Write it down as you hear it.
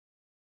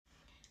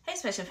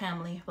special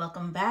family,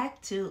 welcome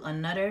back to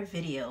another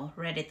video,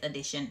 Reddit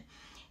edition.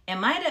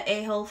 Am I the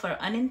a-hole for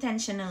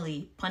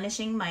unintentionally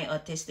punishing my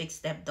autistic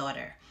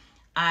stepdaughter?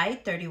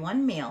 I,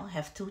 31 male,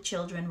 have 2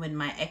 children with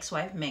my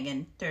ex-wife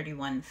Megan,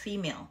 31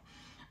 female.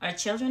 Our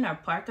children are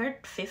Parker,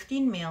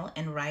 15 male,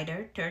 and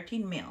Ryder,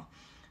 13 male.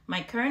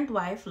 My current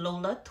wife,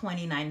 Lola,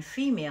 29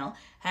 female,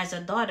 has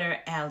a daughter,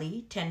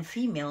 Allie, 10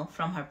 female,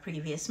 from her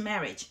previous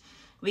marriage.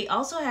 We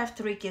also have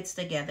 3 kids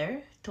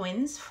together,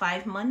 twins,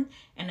 5-month,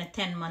 and a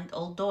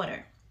 10-month-old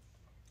daughter.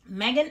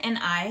 Megan and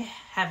I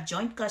have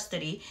joint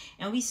custody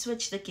and we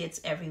switch the kids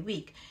every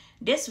week.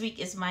 This week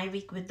is my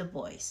week with the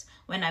boys.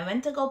 When I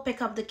went to go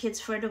pick up the kids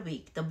for the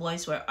week, the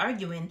boys were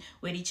arguing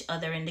with each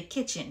other in the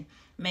kitchen.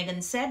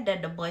 Megan said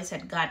that the boys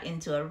had got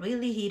into a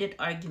really heated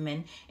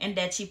argument and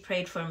that she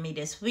prayed for me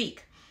this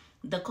week.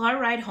 The car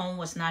ride home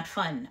was not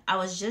fun. I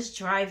was just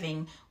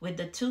driving with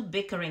the 2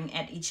 bickering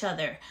at each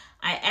other.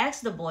 I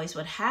asked the boys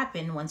what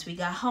happened once we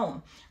got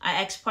home.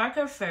 I asked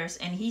Parker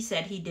first and he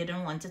said he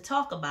didn't want to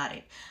talk about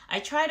it. I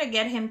tried to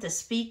get him to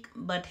speak,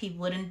 but he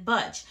wouldn't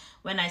budge.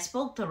 When I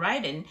spoke to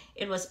Ryden,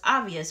 it was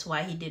obvious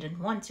why he didn't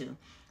want to.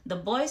 The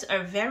boys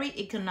are very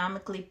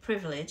economically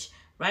privileged.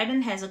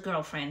 Ryden has a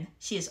girlfriend.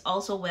 She is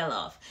also well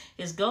off.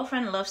 His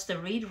girlfriend loves to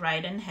read.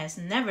 Ryden has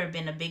never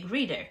been a big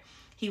reader.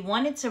 He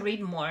wanted to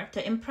read more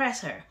to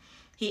impress her.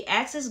 He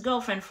asked his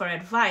girlfriend for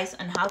advice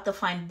on how to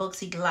find books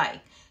he'd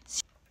like.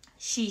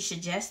 She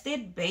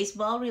suggested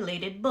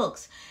baseball-related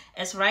books,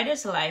 as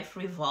Ryder's life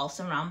revolves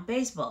around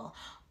baseball.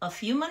 A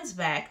few months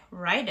back,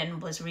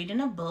 Ryden was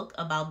reading a book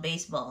about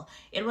baseball.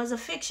 It was a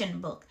fiction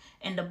book,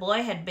 and the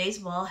boy had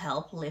baseball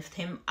help lift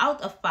him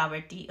out of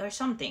poverty or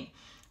something.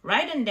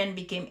 Ryden then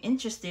became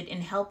interested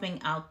in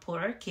helping out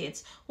poorer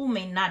kids who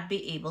may not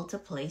be able to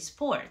play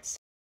sports.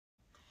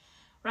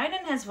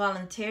 Ryden has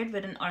volunteered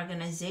with an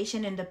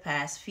organization in the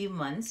past few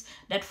months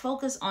that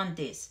focus on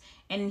this,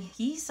 and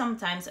he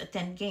sometimes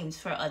attends games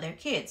for other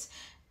kids.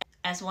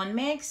 As one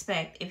may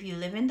expect, if you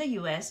live in the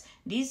US,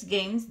 these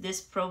games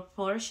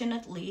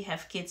disproportionately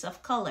have kids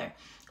of color.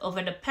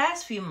 Over the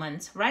past few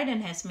months,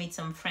 Ryden has made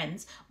some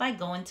friends by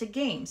going to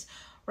games.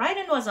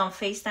 Ryden was on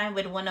FaceTime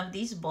with one of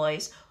these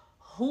boys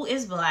who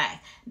is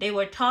black. They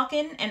were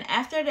talking, and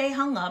after they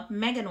hung up,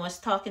 Megan was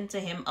talking to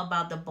him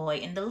about the boy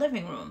in the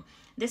living room.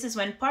 This is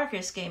when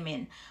Parker's came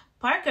in.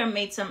 Parker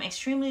made some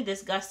extremely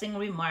disgusting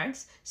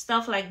remarks,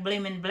 stuff like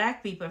blaming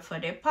black people for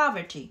their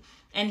poverty,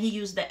 and he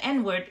used the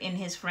N-word in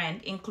his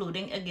friend,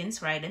 including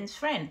against Ryden's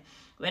friend.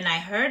 When I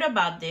heard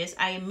about this,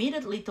 I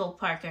immediately told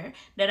Parker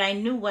that I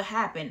knew what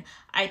happened.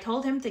 I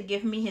told him to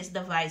give me his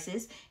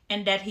devices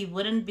and that he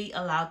wouldn't be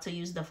allowed to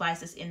use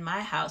devices in my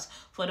house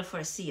for the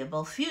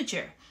foreseeable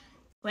future.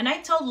 When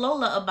I told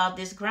Lola about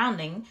this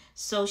grounding,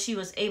 so she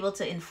was able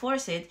to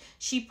enforce it,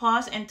 she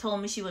paused and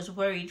told me she was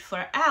worried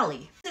for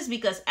Allie. This is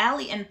because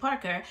Allie and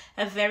Parker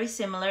have very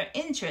similar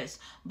interests.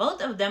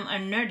 Both of them are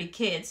nerdy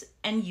kids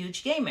and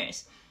huge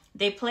gamers.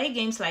 They play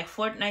games like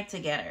Fortnite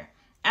together.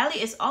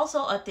 Allie is also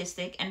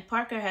autistic and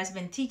Parker has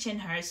been teaching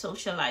her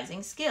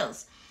socializing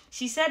skills.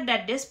 She said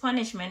that this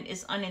punishment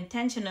is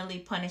unintentionally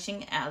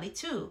punishing Allie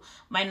too,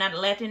 by not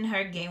letting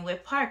her game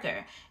with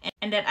Parker,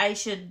 and that I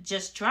should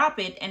just drop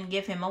it and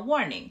give him a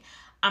warning.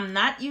 I'm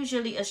not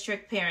usually a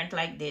strict parent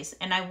like this,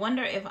 and I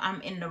wonder if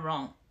I'm in the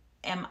wrong.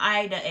 Am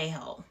I the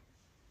a-hole?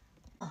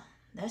 Oh,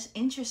 that's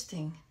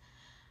interesting.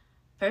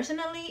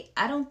 Personally,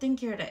 I don't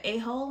think you're the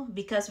a-hole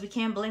because we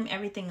can't blame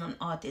everything on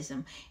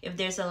autism. If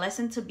there's a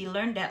lesson to be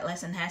learned, that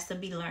lesson has to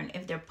be learned.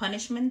 If there's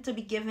punishment to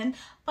be given,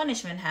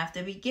 punishment have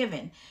to be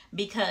given.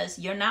 Because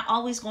you're not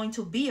always going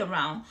to be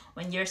around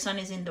when your son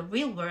is in the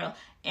real world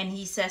and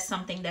he says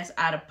something that's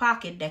out of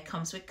pocket that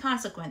comes with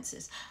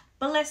consequences.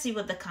 But let's see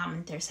what the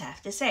commenters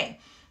have to say.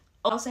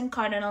 Olsen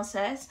Cardinal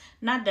says,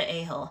 not the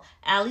a-hole.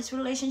 Allie's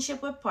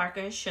relationship with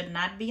Parker should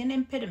not be an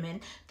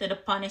impediment to the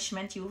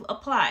punishment you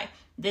apply.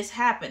 This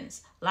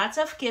happens. Lots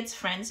of kids'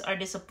 friends are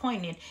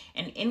disappointed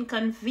and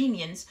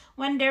inconvenienced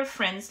when their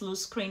friends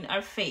lose screen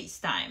or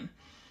FaceTime.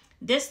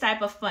 This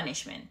type of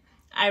punishment.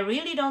 I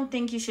really don't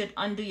think you should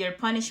undo your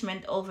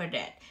punishment over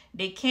that.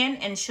 They can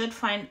and should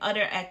find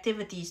other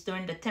activities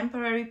during the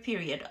temporary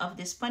period of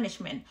this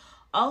punishment.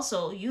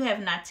 Also, you have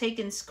not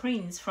taken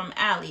screens from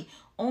Allie,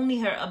 only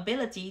her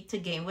ability to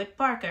game with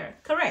Parker.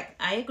 Correct,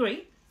 I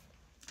agree.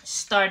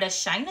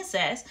 Stardust Shina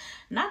says,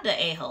 not the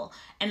a-hole,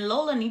 and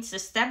Lola needs to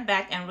step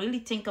back and really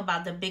think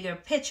about the bigger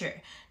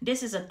picture.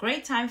 This is a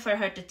great time for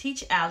her to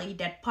teach Allie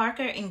that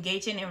Parker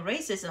engaging in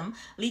racism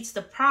leads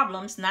to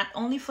problems not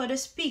only for the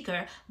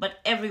speaker, but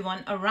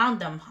everyone around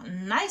them.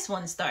 Nice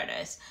one,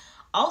 Stardust.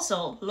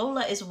 Also,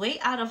 Lola is way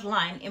out of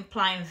line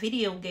implying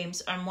video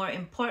games are more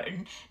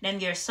important than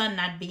your son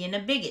not being a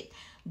bigot.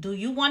 Do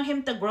you want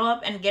him to grow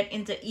up and get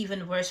into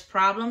even worse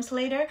problems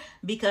later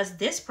because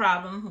this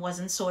problem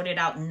wasn't sorted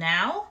out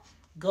now?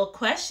 Good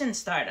question,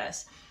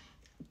 Stardust.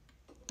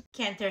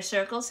 Cantor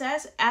Circle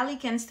says, Allie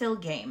can still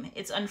game.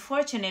 It's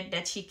unfortunate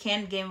that she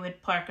can't game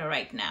with Parker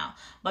right now,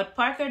 but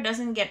Parker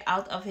doesn't get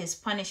out of his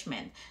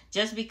punishment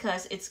just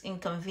because it's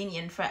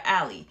inconvenient for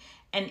Allie.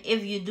 And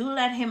if you do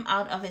let him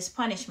out of his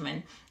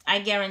punishment, I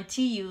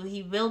guarantee you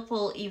he will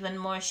pull even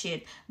more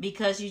shit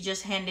because you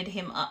just handed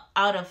him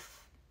a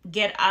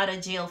get out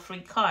of jail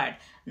free card,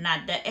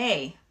 not the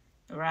A,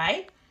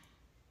 right?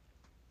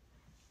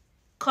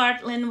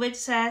 Cartlin Witch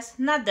says,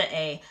 not the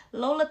A.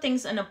 Lola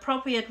thinks an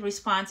appropriate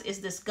response is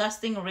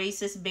disgusting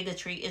racist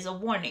bigotry is a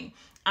warning.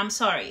 I'm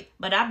sorry,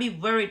 but I'd be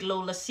worried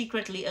Lola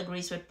secretly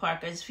agrees with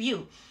Parker's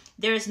view.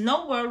 There is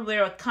no world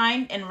where a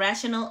kind and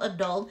rational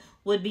adult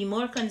would be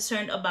more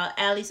concerned about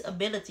Allie's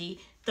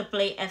ability to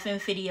play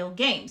effing video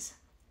games.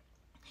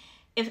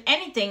 If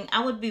anything,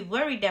 I would be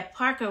worried that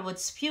Parker would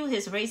spew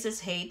his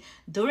racist hate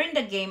during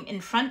the game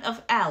in front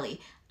of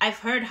Allie. I've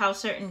heard how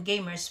certain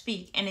gamers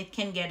speak, and it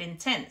can get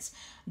intense.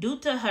 Due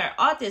to her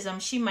autism,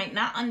 she might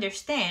not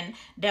understand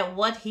that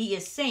what he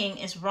is saying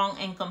is wrong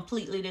and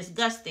completely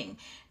disgusting.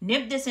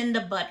 Nip this in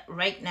the butt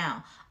right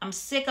now. I'm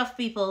sick of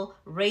people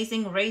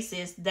raising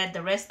races that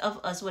the rest of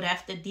us would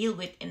have to deal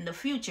with in the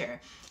future.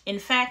 In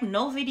fact,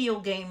 no video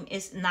game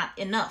is not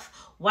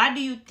enough. Why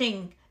do you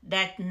think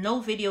that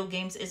no video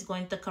games is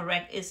going to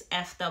correct its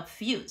effed up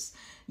views?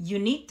 You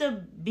need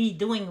to be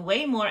doing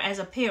way more as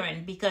a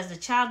parent because the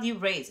child you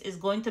raise is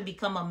going to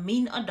become a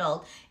mean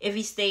adult if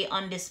you stay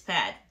on this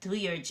path. Do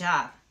your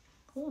job.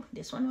 Oh,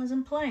 this one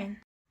wasn't playing.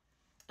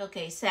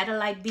 Okay,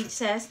 Satellite Beach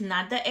says,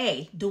 not the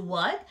A. Do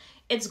what?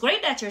 It's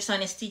great that your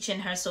son is teaching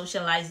her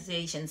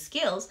socialization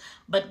skills,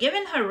 but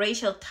given her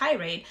racial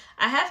tirade,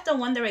 I have to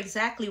wonder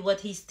exactly what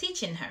he's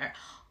teaching her.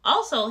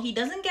 Also, he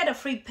doesn't get a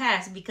free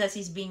pass because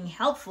he's being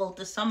helpful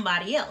to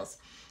somebody else.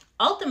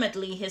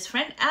 Ultimately, his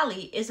friend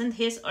Allie isn't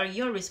his or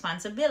your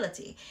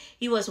responsibility.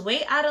 He was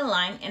way out of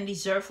line and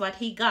deserved what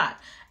he got.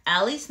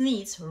 Allie's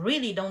needs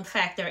really don't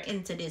factor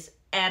into this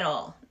at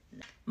all.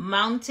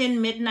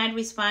 Mountain Midnight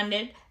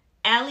responded,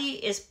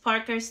 Allie is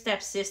Parker's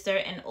stepsister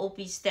and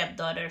OP's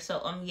stepdaughter.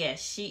 So,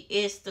 yes, she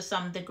is to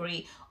some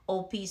degree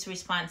OP's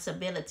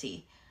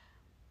responsibility.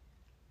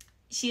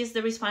 She is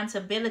the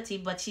responsibility,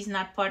 but she's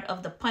not part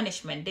of the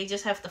punishment. They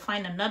just have to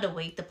find another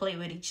way to play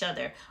with each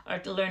other or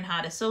to learn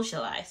how to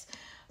socialize.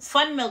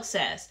 Fun Milk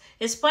says,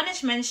 his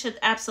punishment should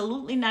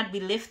absolutely not be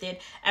lifted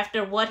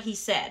after what he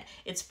said.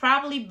 It's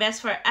probably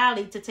best for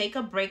Allie to take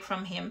a break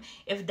from him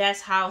if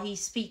that's how he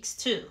speaks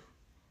too.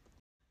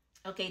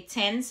 Okay,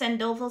 10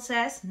 Sandoval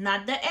says,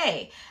 not the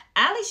A.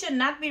 Allie should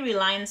not be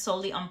relying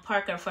solely on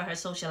Parker for her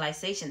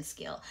socialization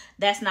skill.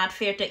 That's not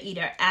fair to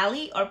either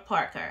Allie or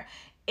Parker.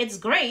 It's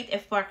great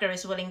if Parker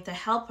is willing to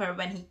help her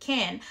when he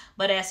can,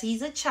 but as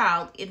he's a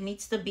child, it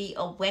needs to be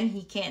a when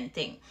he can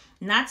thing.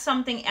 Not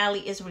something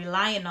Allie is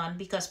relying on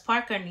because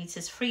Parker needs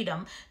his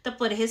freedom to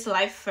put his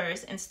life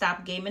first and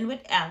stop gaming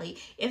with Allie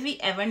if he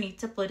ever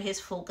needs to put his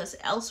focus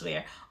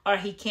elsewhere or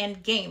he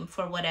can't game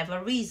for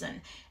whatever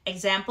reason.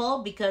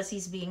 Example, because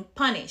he's being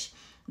punished.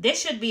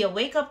 This should be a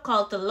wake-up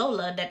call to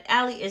Lola that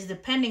Allie is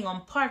depending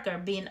on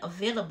Parker being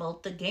available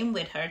to game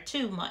with her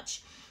too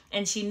much.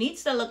 And she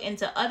needs to look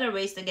into other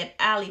ways to get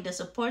Allie the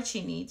support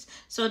she needs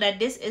so that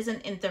this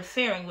isn't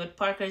interfering with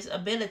Parker's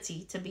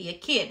ability to be a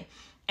kid.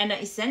 And an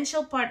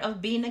essential part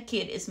of being a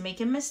kid is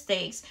making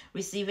mistakes,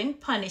 receiving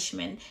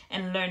punishment,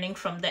 and learning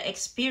from the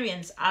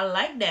experience. I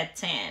like that,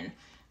 Tan.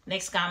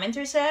 Next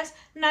commenter says,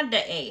 not the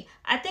A.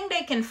 I think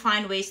they can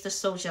find ways to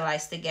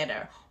socialize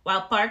together.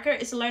 While Parker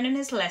is learning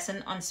his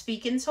lesson on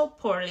speaking so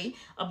poorly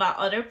about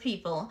other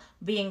people,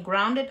 being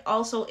grounded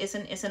also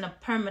isn't a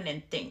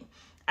permanent thing.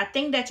 I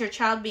think that your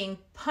child being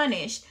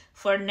punished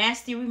for a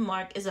nasty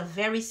remark is a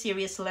very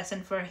serious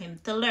lesson for him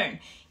to learn.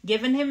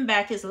 Giving him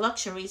back his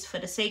luxuries for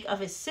the sake of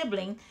his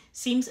sibling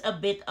seems a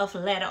bit of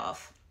let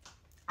off.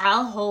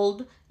 I'll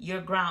hold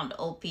your ground,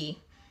 OP.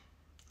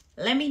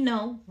 Let me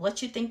know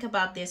what you think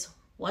about this.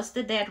 Was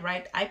the dad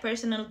right? I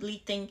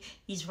personally think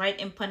he's right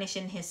in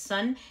punishing his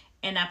son,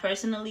 and I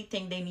personally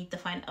think they need to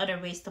find other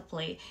ways to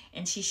play,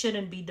 and she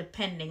shouldn't be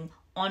depending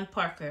on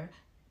Parker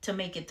to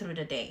make it through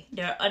the day.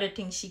 There are other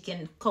things she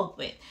can cope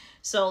with.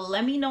 So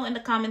let me know in the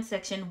comment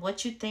section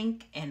what you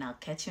think, and I'll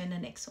catch you in the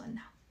next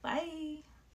one. Bye.